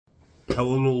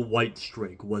Colonel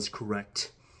Whitestrake was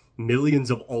correct.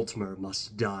 Millions of Altmer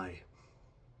must die.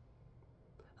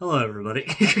 Hello, everybody.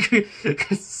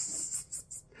 This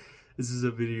is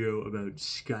a video about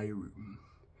Skyrim.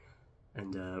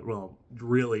 And, well,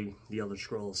 really, the Elder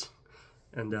Scrolls.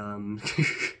 And,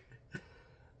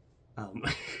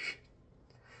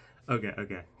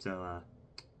 okay, so,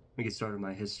 let me get started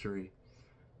my history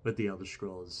with the Elder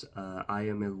Scrolls. I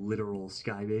am a literal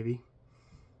Sky baby.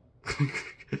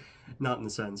 Not in the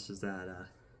sense is that,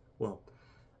 well,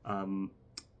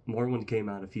 Morrowind came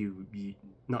out a few,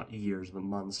 not years, but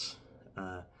months,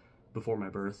 before my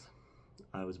birth.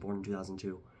 I was born in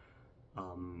 2002.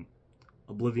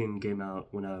 Oblivion came out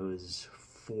when I was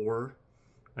 4,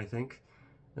 I think,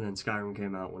 and then Skyrim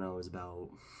came out when I was about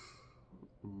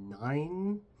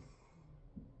 9,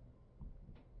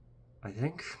 I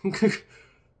think.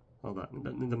 Hold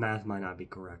on, the math might not be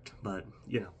correct, but,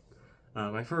 you know.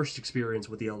 My first experience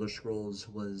with the Elder Scrolls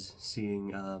was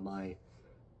seeing my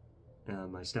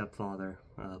stepfather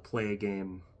play a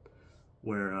game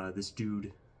where this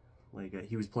dude, like,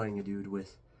 he was playing a dude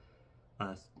with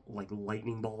like a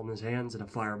lightning ball in his hands and a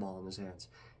fireball in his hands.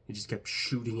 He just kept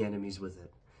shooting enemies with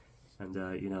it, and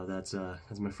you know, that's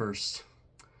my first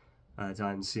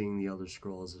time seeing the Elder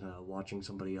Scrolls, watching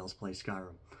somebody else play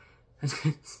Skyrim.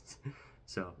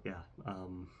 So yeah.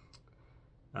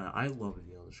 I love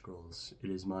the Elder Scrolls. It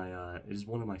is my, it is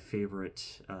one of my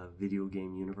favorite, video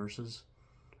game universes.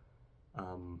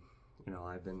 You know,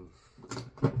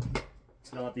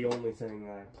 it's not the only thing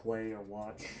I play or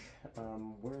watch.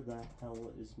 Where the hell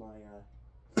is my,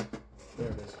 there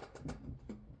it is.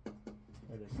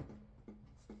 There it is.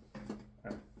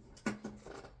 Alright.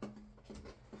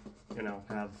 You know,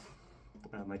 have,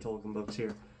 my Tolkien books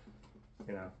here,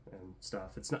 you know, and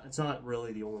stuff. It's not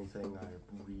really the only thing I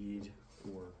read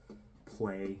or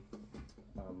play,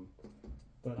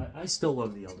 but I still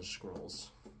love the Elder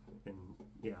Scrolls, and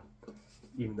yeah,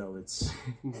 even though it's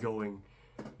even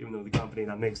though the company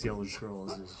that makes the Elder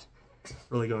Scrolls is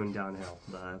really going downhill,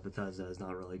 Bethesda is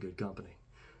not really a good company,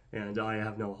 and I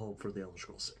have no hope for the Elder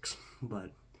Scrolls 6, but,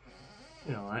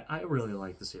 you know, I really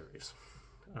like the series.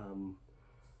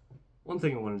 One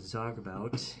thing I wanted to talk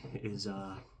about is,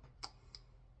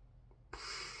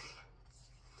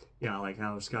 yeah, like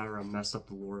how Skyrim messed up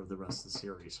the lore of the rest of the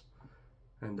series.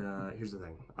 And here's the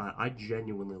thing, I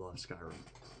genuinely love Skyrim.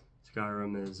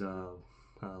 Skyrim is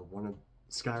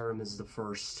Skyrim is the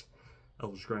first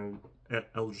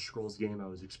Elder Scrolls game I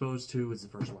was exposed to. It's the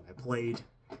first one I played.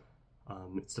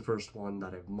 It's the first one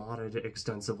that I've modded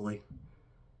extensively.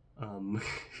 You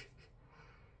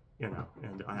know,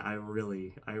 and I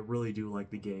really do like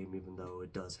the game, even though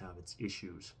it does have its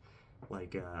issues.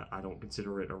 Like, I don't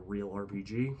consider it a real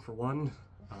RPG, for one.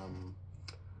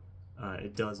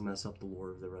 It does mess up the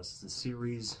lore of the rest of the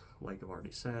series, like I've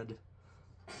already said.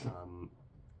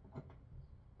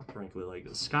 Frankly, like,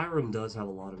 Skyrim does have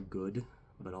a lot of good,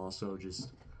 but also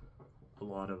just a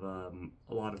lot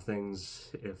of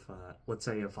things. If, let's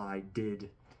say if I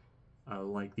did,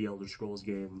 like the Elder Scrolls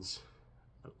games,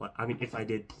 I mean, if I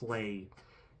did play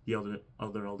the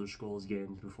other Elder Scrolls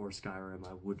games before Skyrim,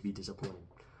 I would be disappointed.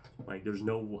 Like, there's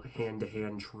no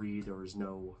hand-to-hand tree, there's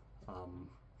no,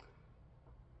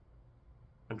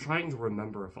 I'm trying to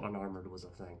remember if Unarmored was a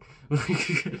thing.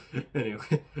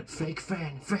 Anyway, fake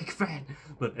fan!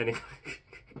 But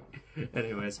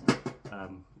anyways,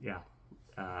 yeah,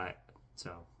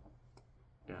 so,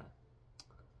 yeah.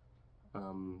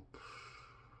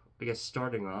 I guess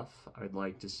starting off, I'd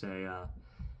like to say,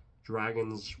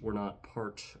 dragons were not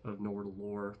part of Nord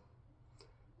lore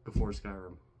before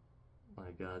Skyrim.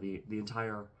 Like, the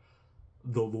entire,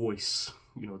 the voice,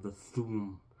 you know, the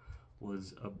Thum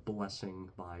was a blessing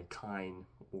by Kine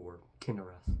or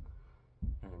Kinnereth.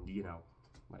 And, you know,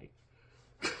 like,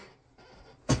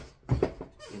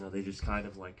 you know, they just kind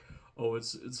of like, oh,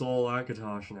 it's all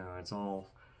Akatosh now, it's all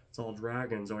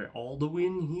dragons. Or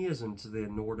Alduin, he isn't the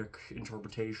Nordic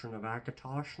interpretation of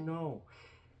Akatosh, no.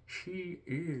 She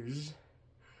is...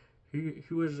 He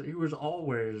was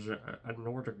always a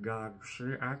Nordic god.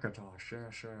 Akatosh,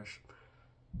 yes.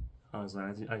 Honestly,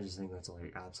 I just think that's,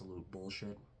 like, absolute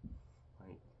bullshit.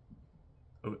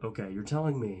 Like, okay, you're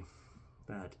telling me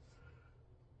that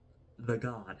the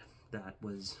god that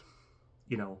was,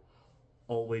 you know,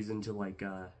 always into, like,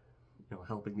 you know,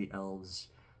 helping the elves,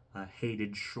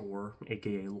 hated Shore,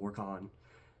 aka Lorcan,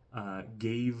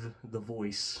 gave the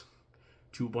voice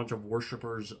to a bunch of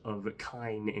worshippers of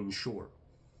Kine and Shore.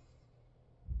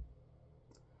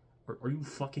 Are you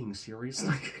fucking serious?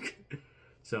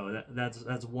 So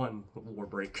that's one lore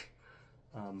break.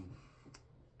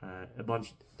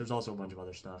 There's also a bunch of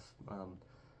other stuff.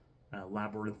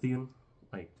 labyrinthian.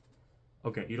 Like,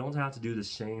 okay, you don't have to do the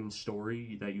same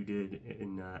story that you did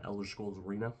in Elder Scrolls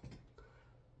Arena,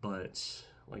 but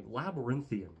like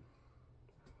labyrinthian,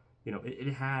 you know,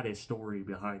 it had a story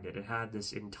behind it. It had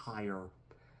this entire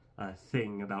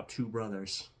thing about two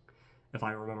brothers, if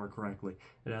I remember correctly.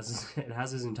 It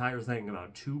has this entire thing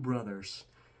about two brothers,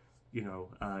 you know,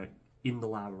 in the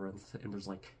labyrinth, and there's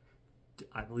like,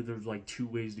 I believe there's like two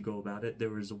ways to go about it. There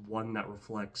was one that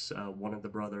reflects one of the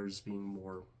brothers being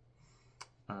more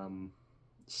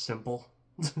simple,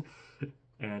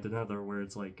 and another where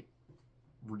it's like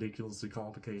ridiculously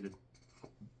complicated.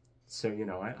 So, you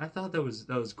know, I thought that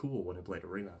was cool when I played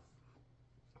Arena.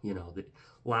 You know, the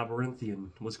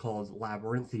Labyrinthian was called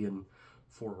Labyrinthian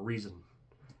for a reason.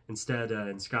 Instead,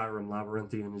 in Skyrim,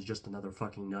 Labyrinthian is just another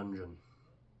fucking dungeon.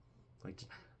 Like,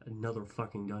 another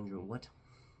fucking dungeon. What?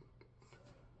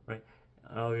 Right?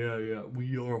 Oh, yeah.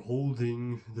 We are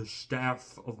holding the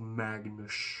staff of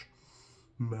Magnus.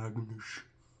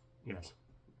 Yes.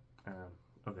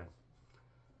 Okay.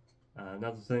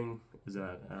 Another thing is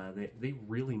that they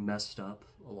really messed up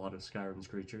a lot of Skyrim's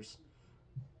creatures.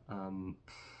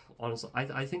 Honestly,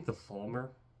 I think the Falmer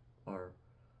are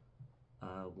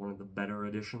one of the better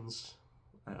additions.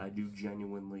 I do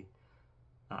genuinely...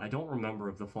 I don't remember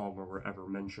if the Falmer were ever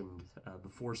mentioned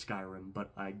before Skyrim,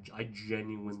 but I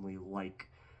genuinely like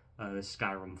the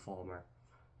Skyrim Falmer.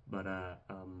 But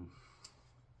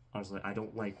honestly, I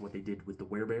don't like what they did with the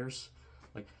werebears.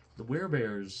 Like, the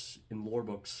werebears in lore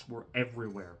books were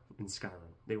everywhere in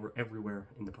Skyrim. They were everywhere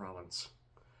in the province,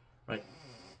 right?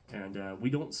 And we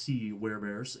don't see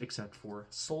werebears except for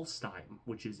Solstheim,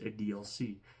 which is a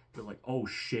DLC. They're like, oh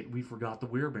shit, we forgot the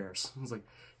werebears. It's like,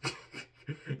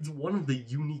 it's one of the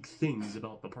unique things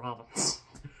about the province.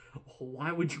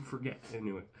 Why would you forget?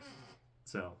 Anyway,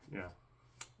 so, yeah.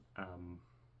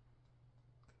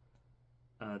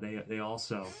 They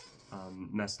also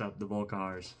messed up the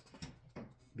Volkars,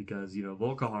 because, you know,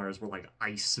 Volkars were like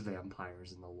ice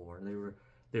vampires in the lore.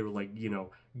 They were like, you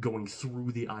know, going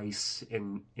through the ice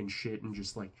and shit, and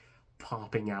just like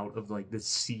popping out of like this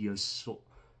sea of sea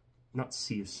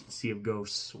of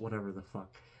ghosts, whatever the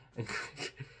fuck,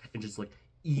 and just like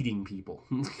eating people.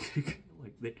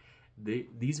 Like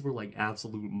these were like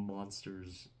absolute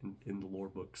monsters in the lore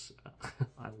books.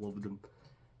 I love them.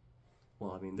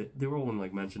 Well, I mean, they were only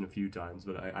like mentioned a few times,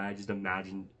 but I just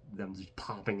imagined them just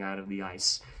popping out of the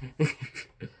ice.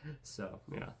 So,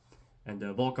 yeah. And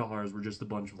Volkahars were just a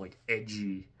bunch of like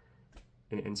edgy,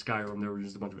 in Skyrim there were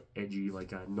just a bunch of edgy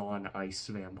like non-ice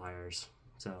vampires.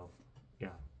 So,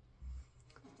 yeah.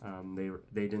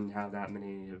 They didn't have that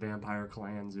many vampire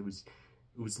clans. It was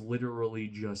literally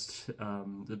just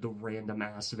the random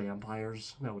ass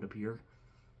vampires that would appear,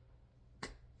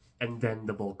 and then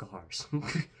the Volkahars.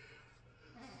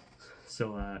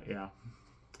 So, yeah.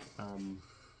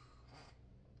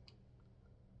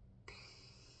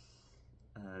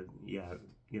 Yeah,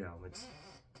 you know,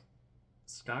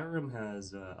 Skyrim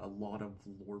has a lot of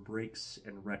lore breaks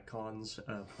and retcons,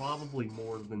 probably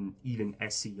more than even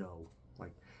SEO.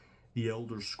 Like, the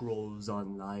Elder Scrolls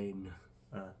Online.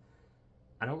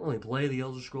 I don't really play the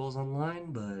Elder Scrolls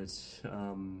Online, but,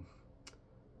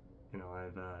 you know,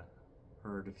 I've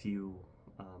heard a few,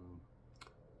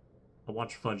 I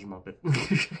watch Fudge Muppet.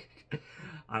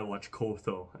 I watch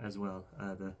Kotho as well,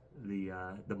 the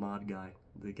mod guy,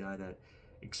 the guy that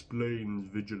explains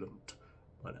Vigilant.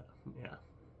 But yeah,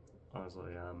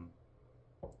 honestly,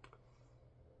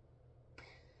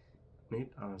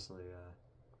 maybe honestly,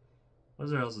 what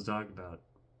is there else to talk about?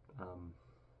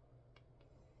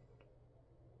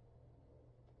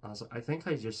 Honestly, I think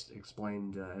I just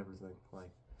explained everything.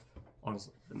 Like,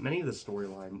 honestly, many of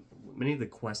the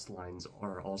quest lines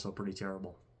are also pretty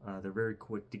terrible. They're very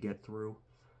quick to get through.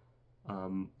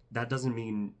 That doesn't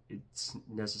mean it's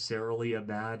necessarily a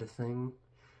bad thing,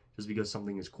 just because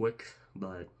something is quick,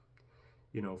 but,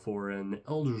 you know, for an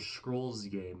Elder Scrolls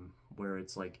game, where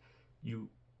it's like, you,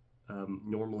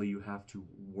 normally you have to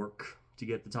work to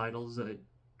get the titles that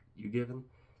you're given,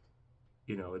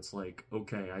 you know, it's like,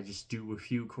 okay, I just do a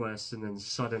few quests, and then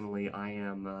suddenly I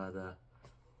am,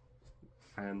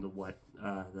 the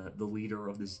leader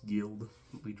of this guild,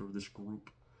 leader of this group.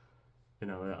 You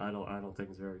know, I don't think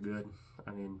it's very good.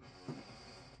 I mean,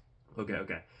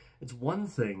 okay. It's one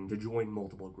thing to join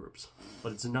multiple groups,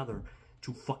 but it's another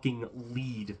to fucking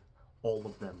lead all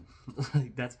of them.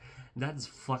 Like, that's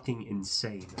fucking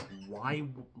insane. Why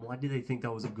do they think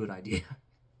that was a good idea?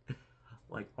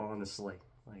 Like, honestly,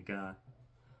 like,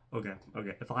 okay.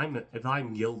 If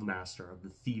I'm guild master of the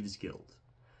Thieves Guild,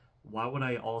 why would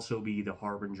I also be the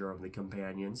harbinger of the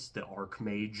companions, the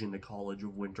archmage in the College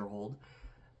of Winterhold,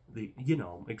 you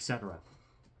know, etc.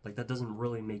 Like, that doesn't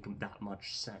really make that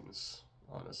much sense,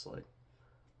 honestly.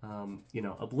 You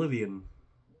know, Oblivion,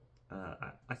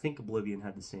 I think Oblivion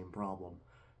had the same problem,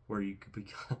 where you could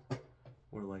become,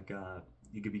 where, like,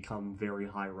 you could become very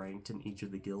high ranked in each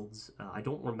of the guilds. I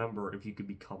don't remember if you could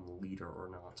become leader or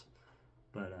not,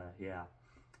 but, yeah.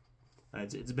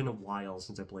 It's been a while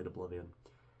since I played Oblivion.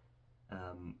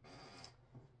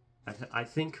 I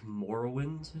think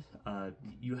Morrowind,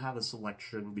 you have a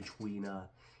selection between,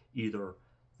 either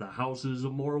the houses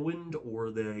of Morrowind or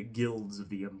the guilds of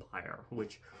the Empire,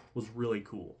 which was really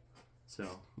cool. So,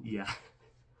 yeah.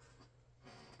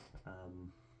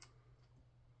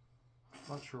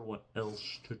 Not sure what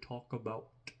else to talk about.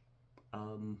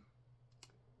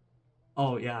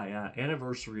 Oh, yeah,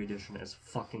 Anniversary Edition is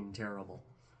fucking terrible,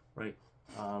 right?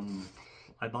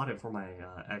 I bought it for my,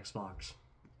 Xbox,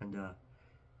 and,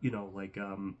 you know, like,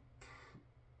 you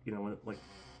know, like,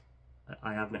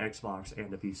 I have an Xbox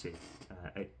and a PC.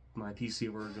 My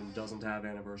PC version doesn't have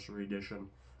Anniversary Edition,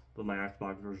 but my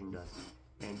Xbox version does.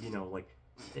 And, you know, like,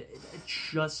 it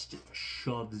just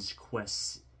shoves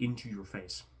quests into your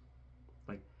face.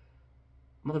 Like,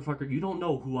 motherfucker, you don't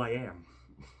know who I am.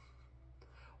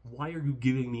 Why are you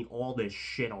giving me all this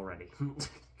shit already?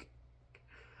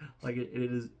 Like, it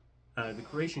is... the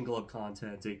Creation Club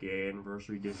content, aka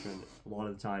Anniversary Edition, a lot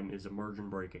of the time is immersion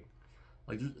breaking.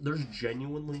 Like, there's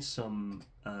genuinely some,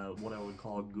 what I would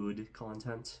call good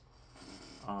content.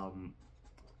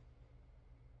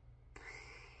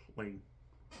 Like,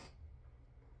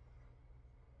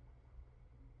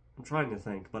 I'm trying to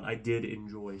think, but I did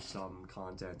enjoy some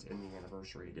content in the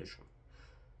Anniversary Edition.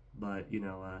 But, you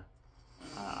know,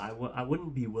 I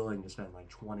wouldn't be willing to spend, like,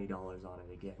 $20 on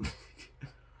it again.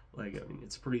 Like, I mean,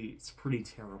 it's pretty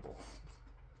terrible.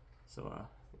 So,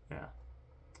 yeah.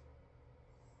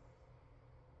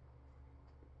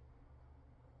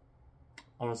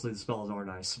 Honestly, the spells are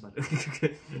nice, but...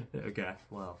 Okay,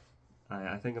 well,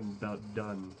 I think I'm about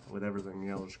done with everything in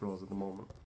the Elder Scrolls at the moment.